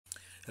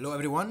Hello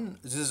everyone,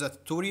 this is a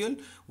tutorial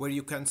where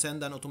you can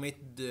send and automate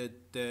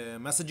the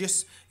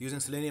messages using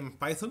Selenium and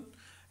Python.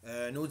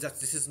 Note that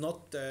this is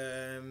not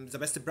the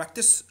best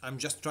practice. I'm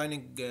just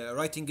trying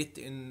writing it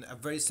in a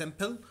very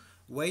simple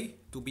way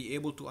to be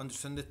able to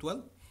understand it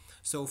well.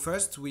 So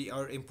first we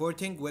are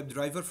importing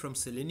WebDriver from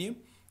Selenium,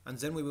 and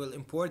then we will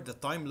import the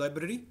time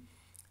library.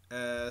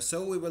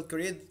 So we will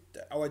create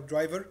our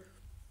driver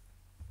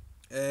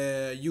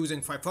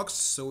using Firefox.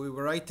 So we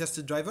will write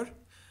tested driver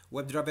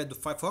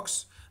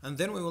WebDriver.Firefox, and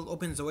then we will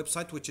open the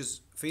website, which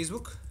is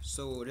Facebook.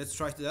 So let's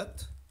try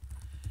that,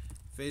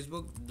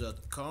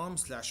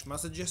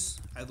 facebook.com/messages,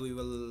 as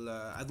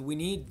we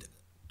need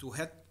to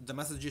hit the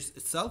messages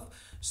itself.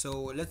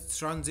 So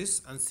let's run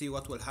this and see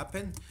what will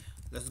happen.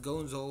 Let's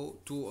go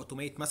to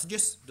automate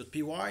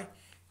messages.py,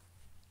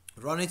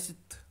 run it.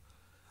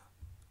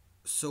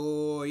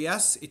 So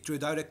yes, it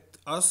redirects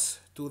us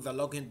to the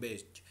login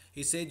page.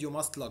 He said you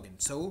must log in.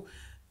 So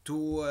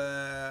to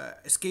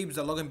escape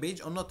the login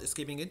page, or not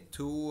escaping it,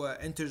 to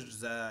enter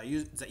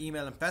the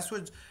email and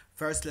password,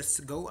 first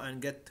let's go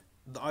and get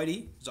the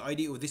ID. The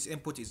ID of this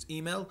input is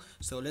email.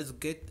 So let's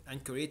get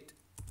and create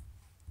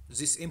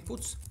this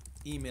inputs.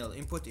 Email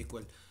input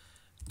equal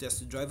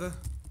test driver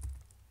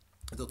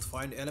dot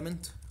find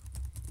element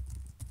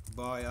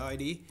by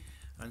ID,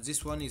 and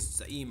this one is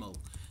the email.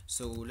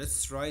 So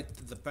let's write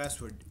the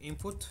password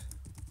input.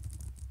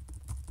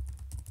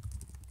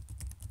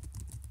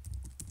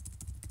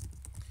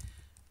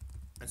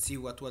 And see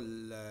what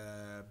will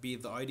be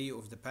the ID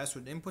of the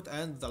password input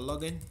and the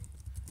login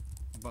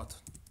button.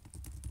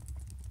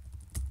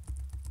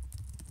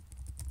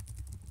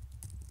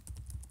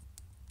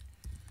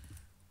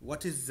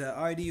 What is the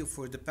ID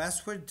for the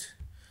password?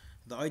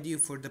 The ID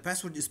for the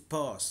password is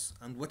pass.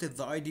 And what is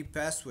the ID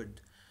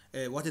password?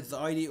 What is the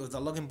ID of the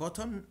login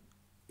button?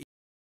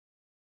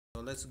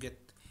 So let's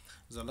get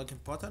the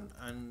login button,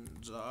 and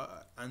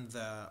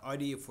the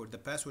ID for the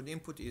password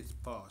input is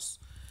pass.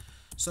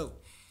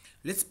 So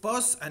let's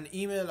pass an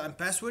email and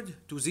password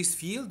to these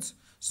fields.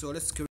 So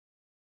let's create.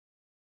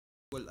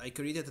 Well, I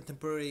created a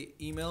temporary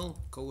email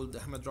called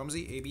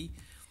ahmedramzi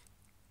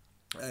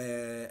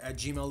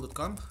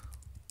ab@gmail.com,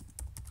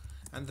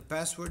 and the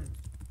password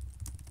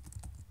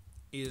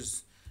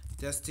is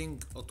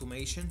testing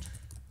automation.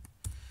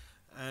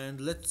 And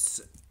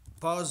let's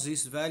pass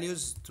these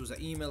values to the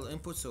email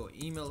input. So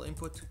email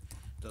input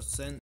dot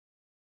send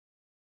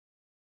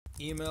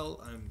email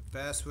and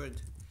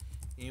password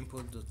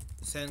input dot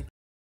send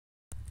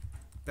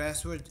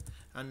password,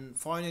 and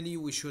finally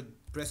we should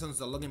press on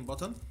the login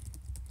button.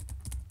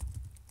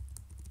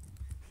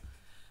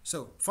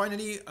 So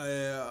finally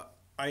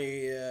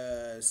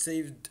I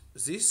saved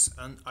this,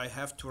 and I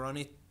have to run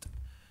it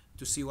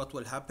to see what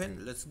will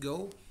happen. Let's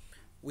go.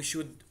 We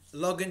should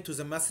log into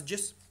the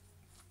messages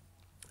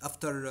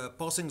after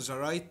passing the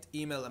right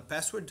email and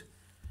password.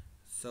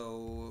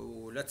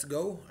 So let's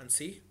go and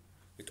see.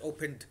 It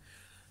opened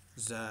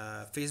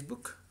the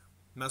Facebook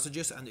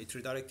messages and it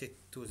redirected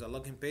to the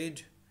login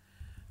page.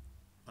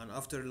 And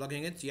after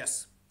logging it,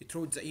 yes, it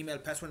wrote the email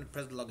password and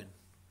pressed login.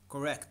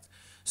 Correct.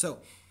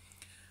 So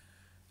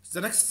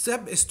the next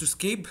step is to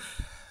escape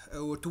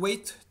or to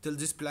wait till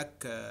this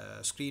black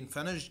screen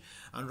finishes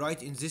and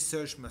write in this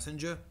search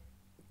messenger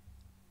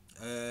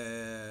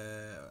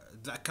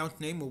the account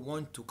name we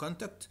want to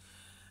contact.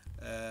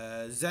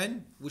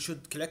 Then we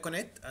should click on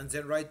it and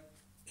then write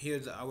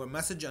here our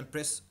message and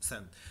press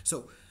send.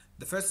 So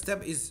the first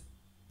step is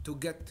to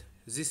get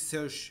this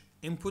search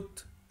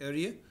input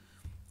area.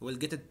 We'll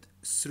get it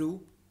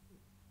through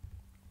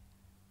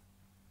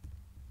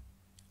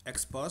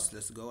XPath.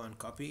 Let's go and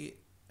copy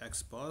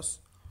XPath.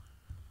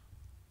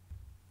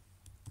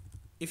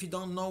 If you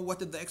don't know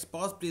what is the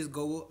XPath, please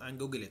go and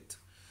Google it.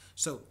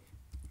 So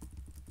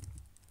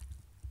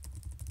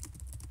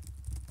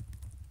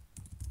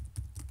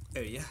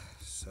area,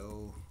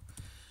 so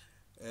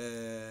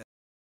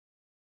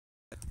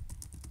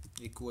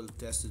equal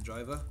test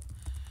driver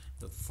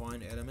dot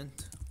find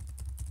element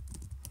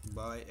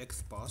by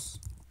XPath,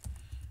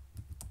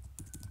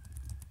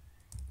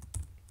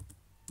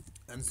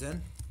 and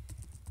then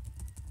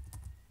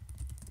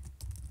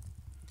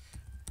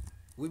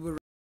we will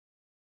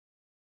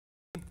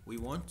we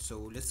want.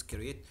 So let's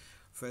create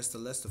first a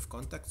list of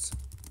contacts.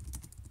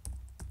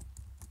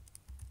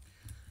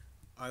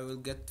 I will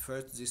get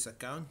first this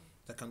account,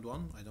 second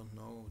one, I don't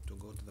know, to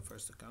go to the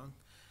first account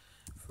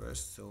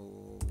first.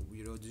 So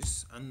we wrote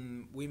this,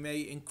 and we may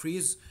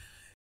increase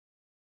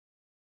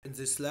in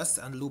this list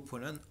and loop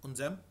on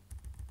them.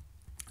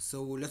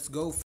 So let's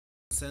go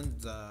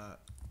send the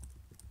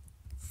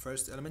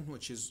first element,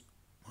 which is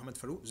Muhammad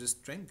Farouk, this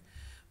string.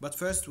 But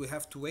first we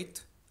have to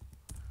wait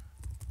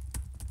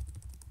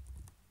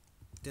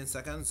 10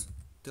 seconds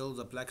till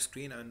the black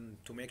screen, and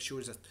to make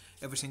sure that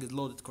everything is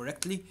loaded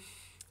correctly.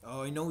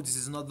 I know this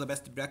is not the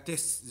best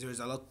practice. There is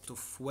a lot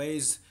of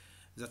ways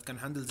that can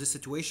handle this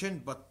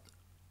situation, but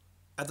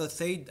as I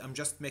said, I'm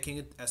just making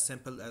it as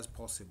simple as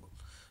possible.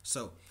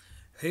 So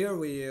here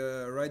we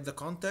write the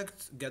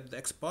contact, get the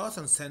XPath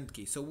and send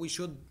key. So we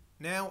should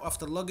now,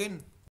 after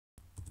login,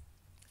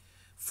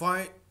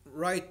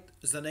 write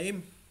the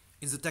name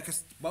in the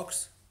text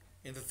box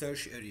in the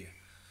search area.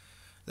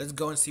 Let's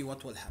go and see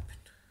what will happen.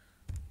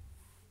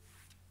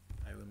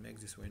 I will make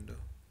this window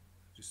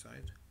this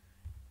side.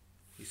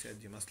 He said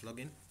you must log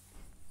in.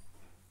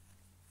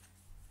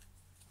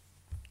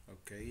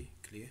 Okay,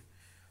 clear.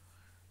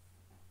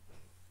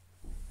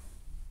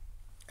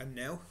 And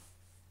now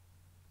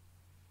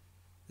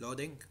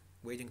loading,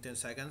 waiting 10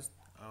 seconds.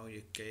 Oh,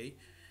 okay,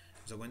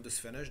 the window's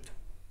finished.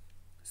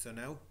 So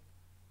now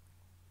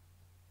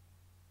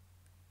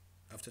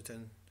after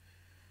 10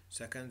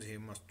 seconds he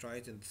must try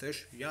it in the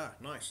search. Yeah,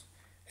 nice.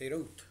 He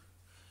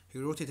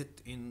wrote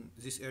it in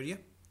this area.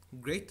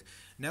 Great.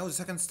 Now the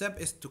second step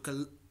is to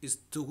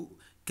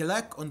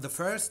click on the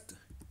first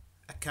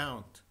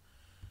account.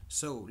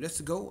 So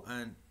let's go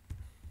and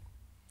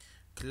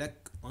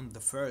click on the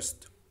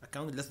first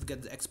account. Let's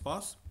get the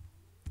XPath.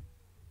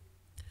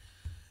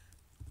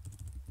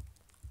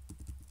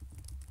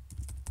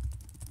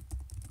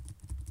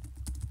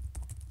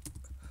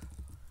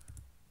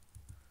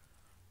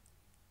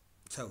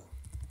 So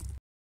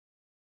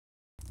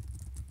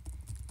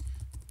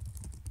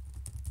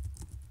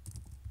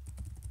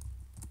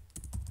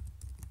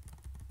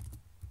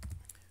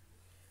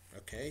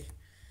okay,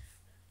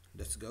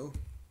 let's go.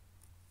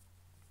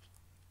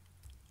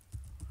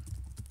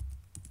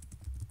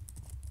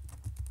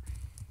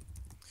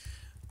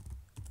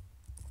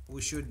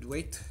 We should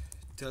wait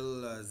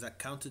till the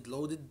account is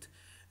loaded.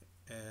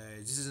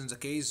 This is in the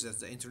case that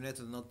the internet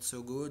is not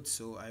so good,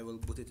 so I will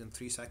put it in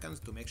 3 seconds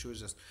to make sure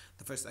that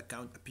the first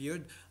account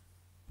appeared.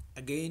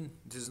 Again,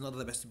 this is not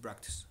the best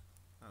practice.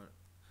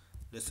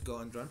 Let's go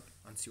and run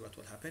and see what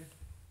will happen.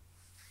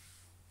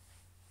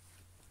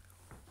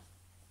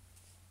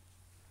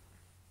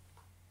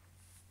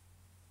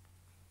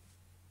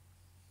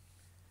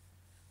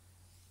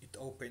 It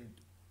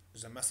opened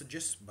the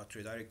messages but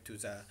redirect to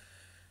the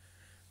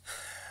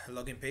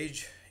login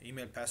page.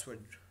 Email password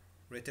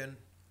written,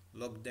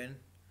 logged in.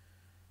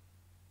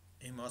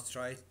 He must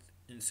write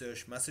in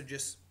search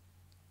messages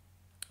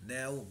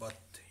now, but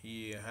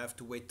he have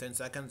to wait 10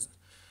 seconds.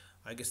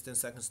 I guess 10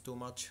 seconds too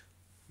much.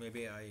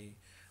 Maybe I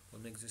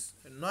will make this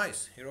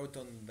nice. He wrote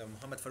on the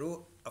Muhammad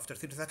Farouk. After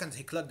 30 seconds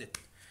he clicked it.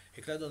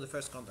 He clicked on the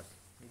first contact.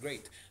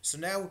 Great. So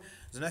now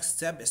the next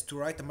step is to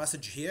write a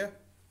message here.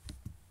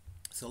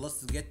 So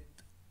let's get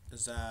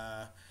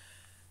the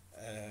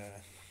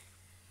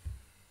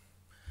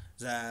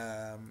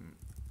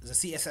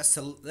CSS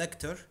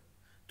selector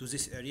to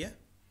this area.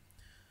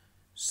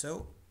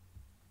 So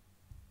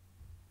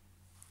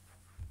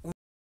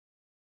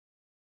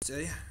this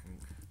area,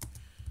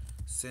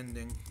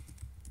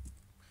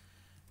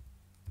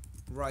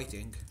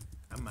 writing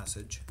a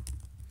message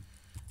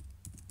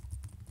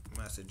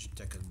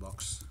text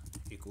box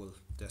equal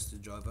test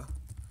Java,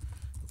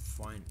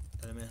 find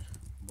element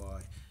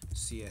by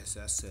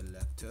CSS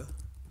selector,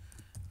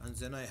 and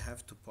then I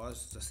have to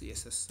pass the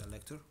CSS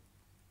selector.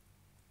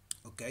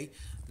 Okay,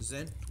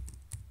 then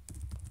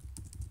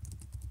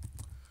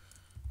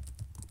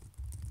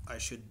I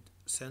should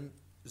send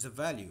the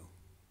value,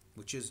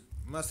 which is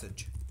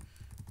message.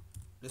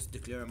 Let's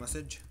declare a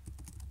message.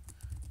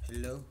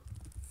 Hello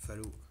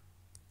Farouk.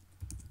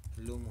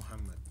 Hello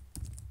Muhammad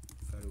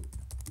Farouk.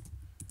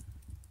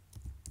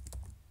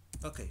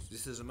 Okay,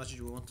 this is a message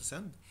we want to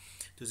send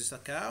to this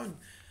account.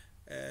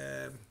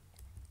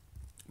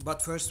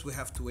 But first we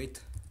have to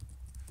wait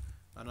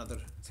another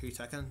 3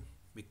 seconds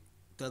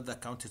till the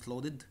account is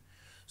loaded,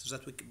 so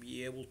that we can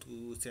be able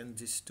to send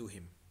this to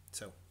him.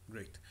 So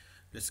great,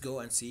 let's go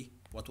and see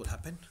what will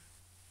happen.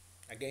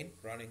 Again,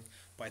 running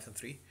Python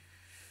 3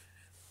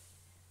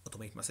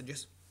 automate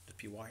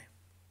messages.py.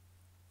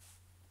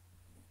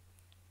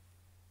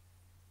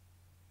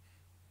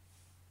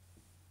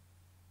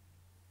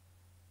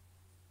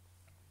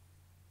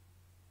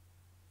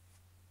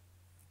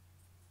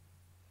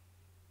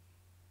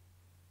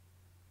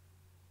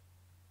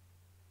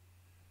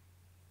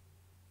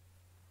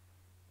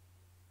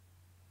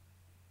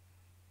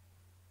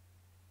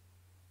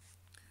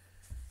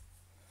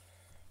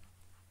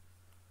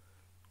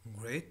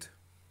 Great.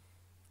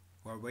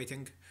 We're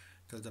waiting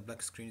till the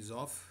black screen is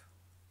off.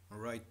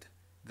 Write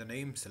the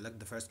name, select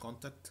the first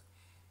contact.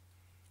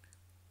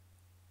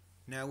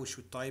 Now we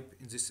should type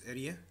in this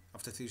area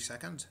after 3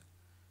 seconds.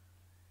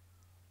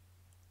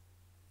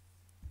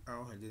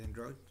 Oh, I didn't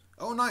write.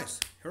 Oh, nice,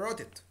 he wrote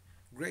it.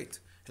 Great.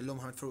 Hello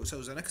Muhammad Farouk.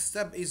 So the next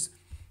step is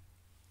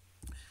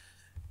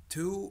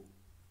to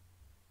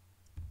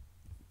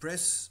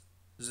press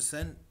the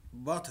send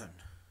button.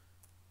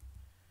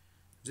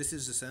 This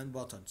is the send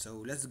button.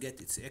 So let's get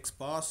its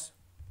XPath.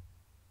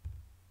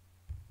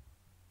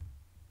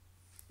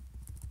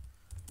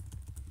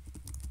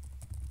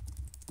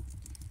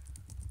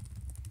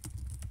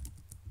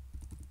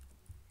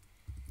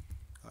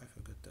 I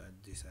forgot to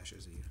add these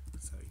hashes here.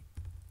 Sorry.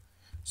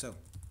 So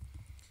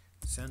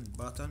send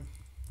button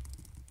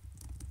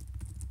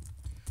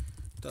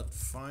dot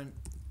find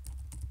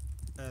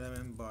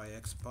element by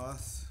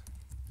XPath.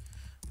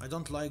 I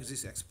don't like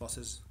these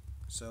XPaths,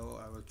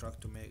 so I will try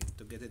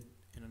to get it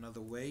in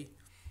another way.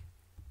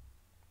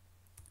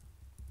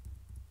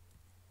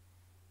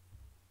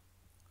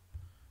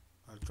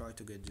 I'll try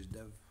to get this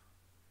dev.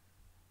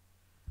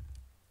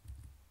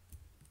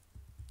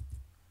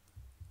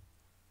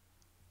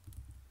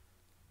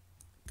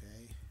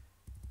 Okay.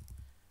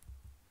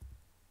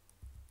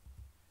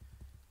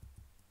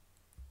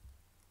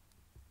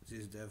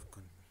 This dev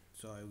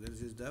so I will get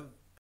this dev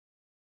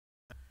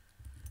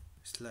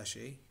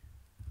 /a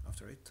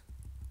after it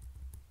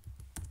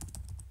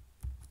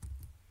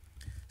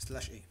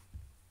 /a.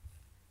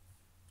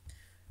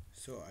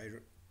 So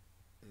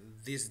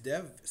this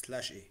dev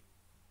 /a,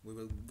 we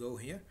will go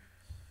here,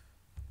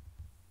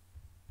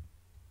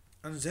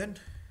 and then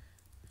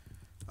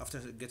after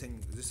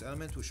getting this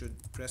element we should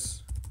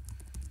press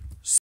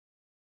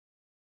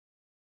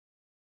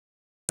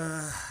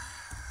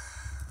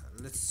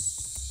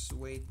let's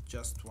wait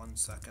just 1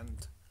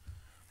 second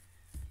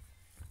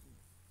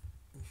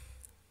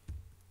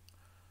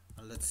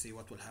and let's see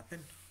what will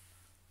happen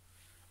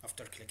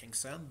after clicking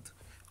send.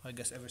 I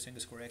guess everything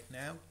is correct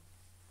now.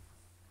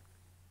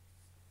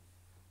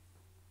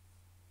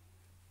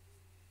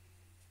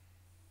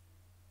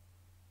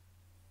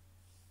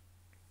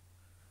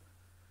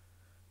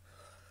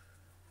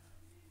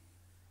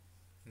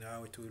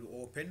 Now it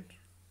will open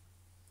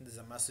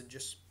the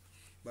messages,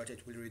 but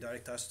it will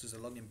redirect us to the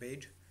login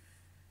page.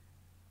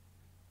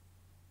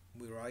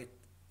 We write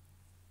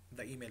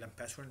the email and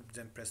password,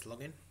 then press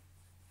login.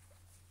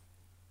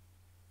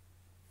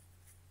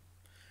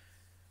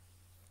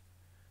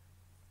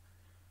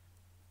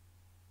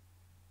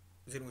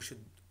 Then we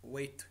should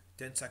wait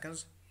 10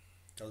 seconds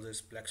till this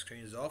black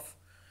screen is off,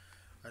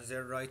 and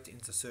then write in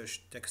the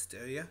search text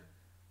area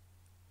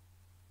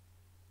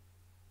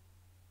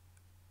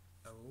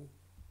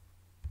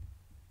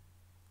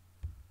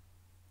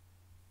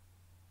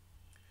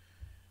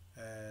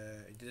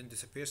it didn't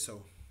disappear,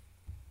 so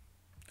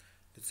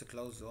let's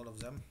close all of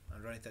them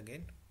and run it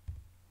again.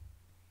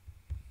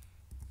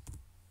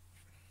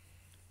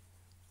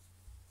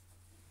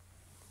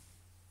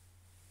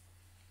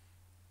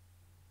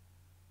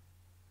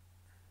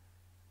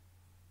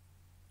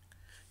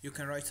 You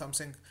can write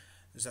something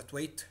that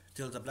wait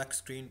till the black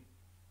screen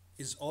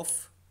is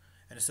off,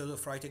 and instead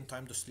of writing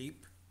time to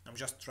sleep, I'm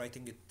just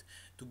writing it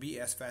to be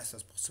as fast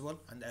as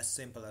possible and as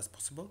simple as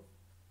possible.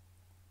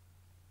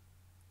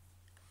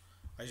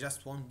 I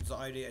just want the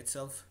idea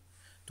itself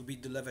to be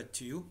delivered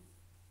to you.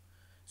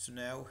 So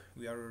now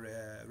we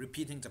are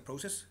repeating the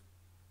process.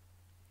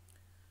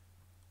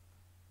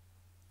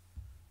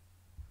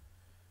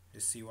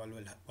 Let's see what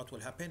will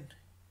happen.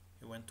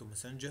 He went to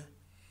Messenger.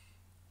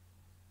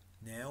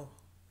 Now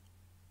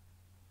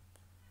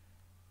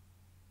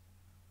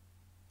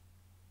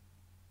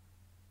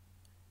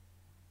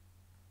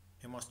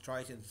he must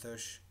write in the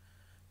search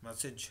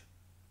message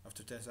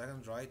after 10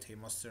 seconds, right? He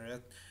must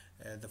select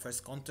the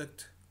first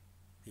contact.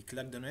 He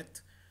clicked on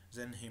it,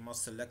 then he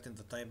must select in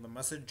the type of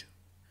message.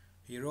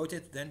 He wrote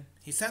it, then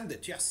he sent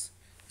it. Yes,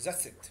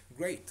 that's it.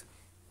 Great.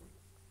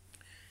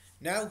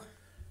 Now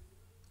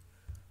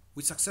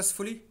we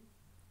successfully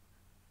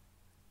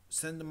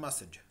send a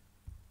message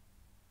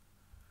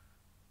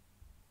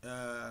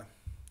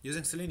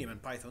using Selenium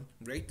and Python.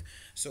 Great.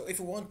 So if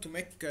we want to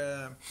make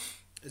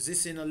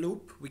this in a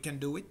loop, we can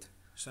do it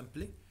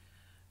simply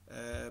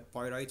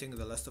by writing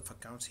the list of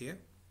accounts here.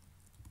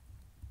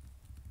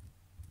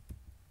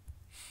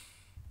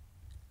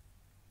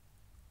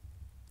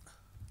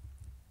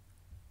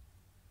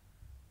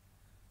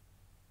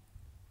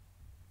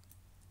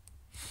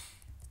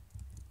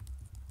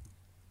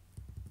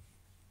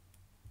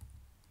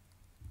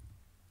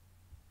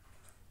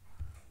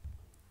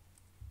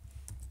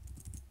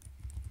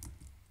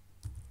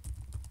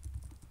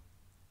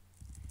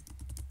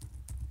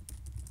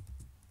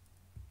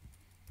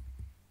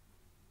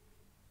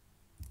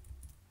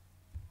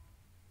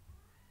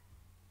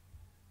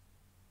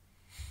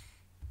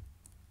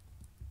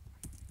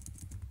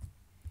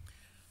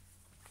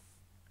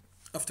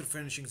 After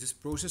finishing this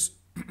process,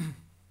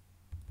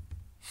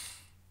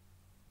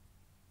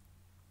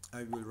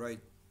 I will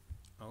write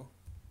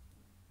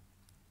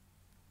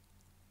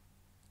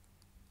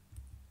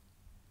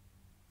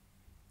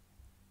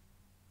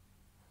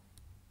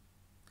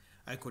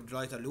I could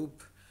write a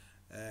loop.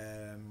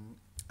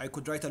 I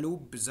could write a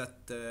loop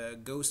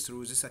that goes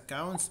through this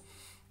account,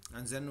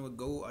 and then we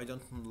go. I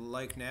don't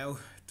like now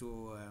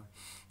to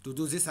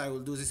do this. I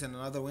will do this in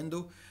another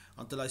window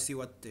until I see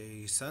what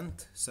they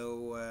sent.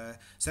 So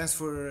thanks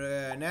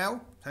for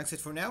now. Thanks it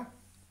for now,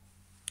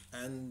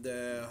 and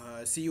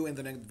see you in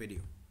the next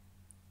video.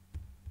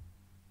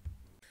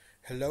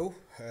 Hello,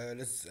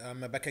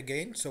 I'm back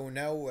again. So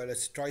now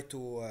let's try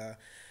to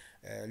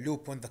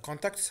loop on the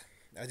contacts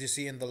as you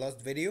see in the last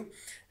video.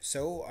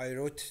 So I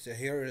wrote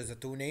here the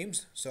two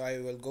names, so I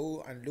will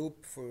go and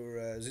loop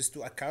for these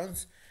two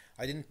accounts.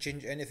 I didn't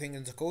change anything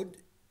in the code,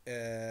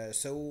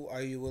 so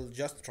I will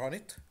just run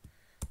it.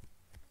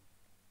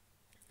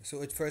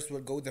 So it first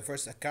will go the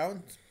first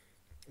account,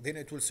 then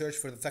it will search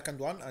for the second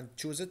one and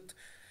choose it,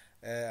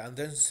 and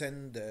then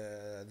send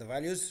the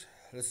values.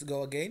 Let's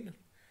go again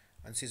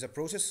and see the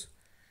process.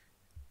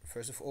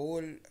 First of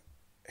all,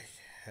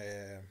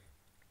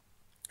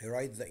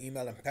 write the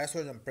email and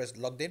password and press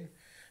logged in.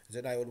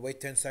 Then I will wait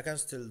 10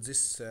 seconds till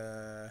this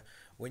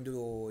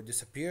window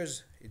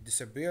disappears. It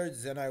disappeared.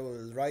 Then I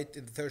will write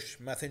in the search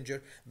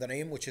messenger the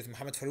name, which is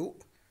Mohammed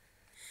Farouk,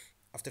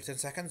 after 10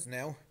 seconds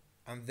now.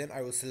 And then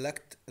I will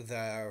select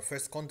the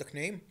first contact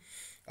name.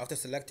 After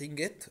selecting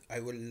it, I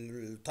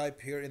will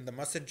type here in the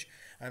message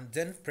and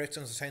then press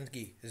on the send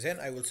key. Then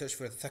I will search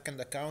for the second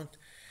account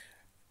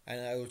and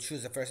I will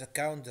choose the first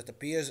account that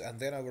appears, and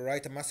then I will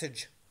write a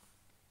message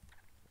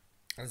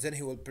and then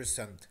he will press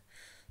send.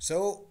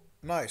 So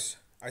nice.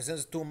 I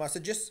sent two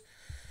messages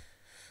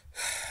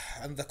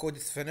and the code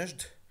is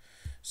finished.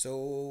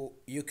 So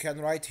you can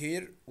write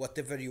here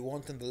whatever you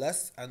want in the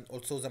list, and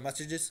also the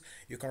messages.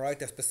 You can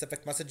write a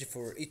specific message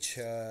for each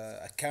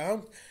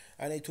account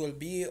and it will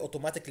be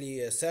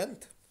automatically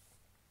sent.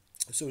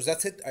 So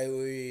that's it.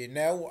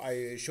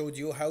 I showed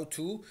you how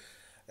to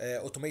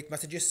automate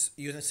messages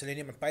using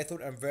Selenium and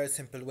Python in a very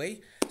simple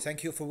way.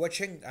 Thank you for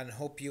watching and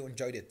hope you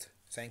enjoyed it.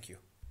 Thank you.